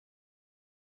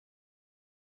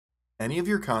Any of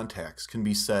your contacts can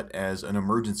be set as an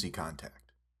emergency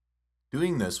contact.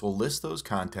 Doing this will list those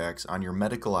contacts on your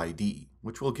medical ID,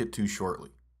 which we'll get to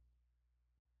shortly.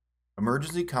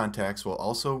 Emergency contacts will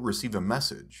also receive a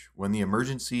message when the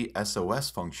emergency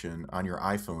SOS function on your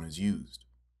iPhone is used.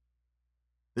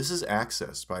 This is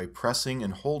accessed by pressing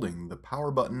and holding the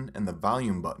power button and the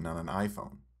volume button on an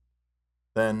iPhone,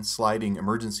 then sliding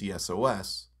emergency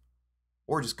SOS,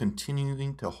 or just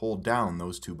continuing to hold down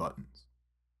those two buttons.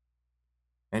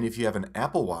 And if you have an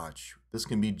Apple Watch, this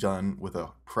can be done with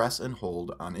a press and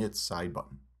hold on its side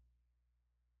button.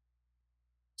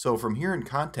 So from here in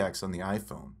Contacts on the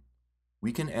iPhone,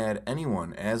 we can add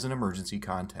anyone as an emergency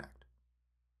contact.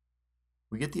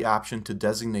 We get the option to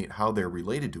designate how they're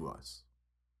related to us.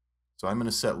 So I'm going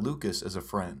to set Lucas as a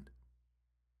friend.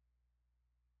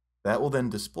 That will then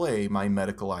display my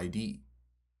medical ID.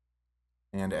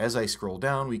 And as I scroll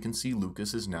down, we can see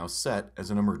Lucas is now set as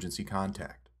an emergency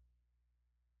contact.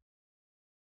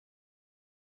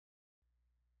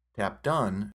 Tap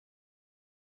Done,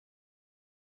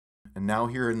 and now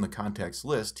here in the contacts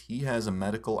list, he has a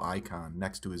medical icon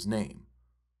next to his name,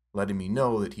 letting me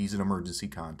know that he's an emergency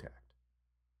contact.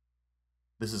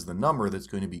 This is the number that's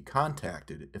going to be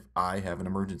contacted if I have an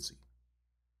emergency.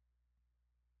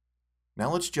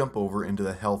 Now let's jump over into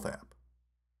the Health app.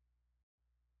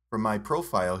 From my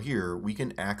profile here, we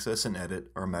can access and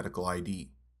edit our medical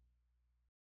ID.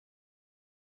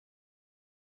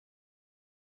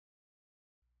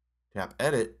 Tap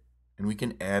Edit, and we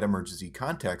can add emergency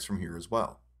contacts from here as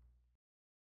well.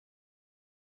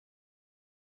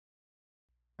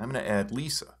 I'm going to add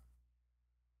Lisa.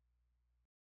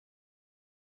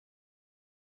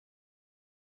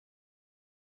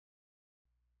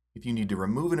 If you need to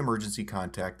remove an emergency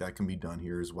contact, that can be done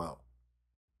here as well.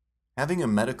 Having a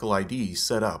medical ID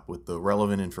set up with the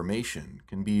relevant information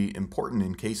can be important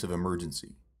in case of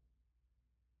emergency.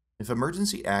 If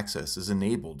emergency access is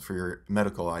enabled for your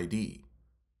medical ID,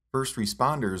 first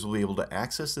responders will be able to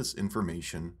access this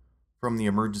information from the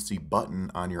emergency button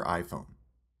on your iPhone.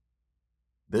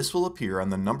 This will appear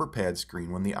on the number pad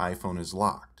screen when the iPhone is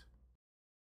locked.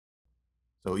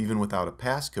 So even without a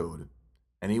passcode,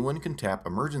 anyone can tap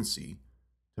emergency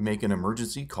to make an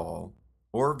emergency call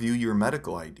or view your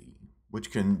medical ID,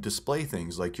 which can display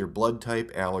things like your blood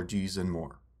type, allergies, and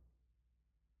more.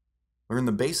 Learn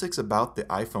the basics about the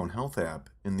iPhone Health app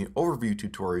in the overview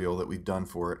tutorial that we've done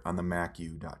for it on the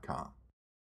macu.com.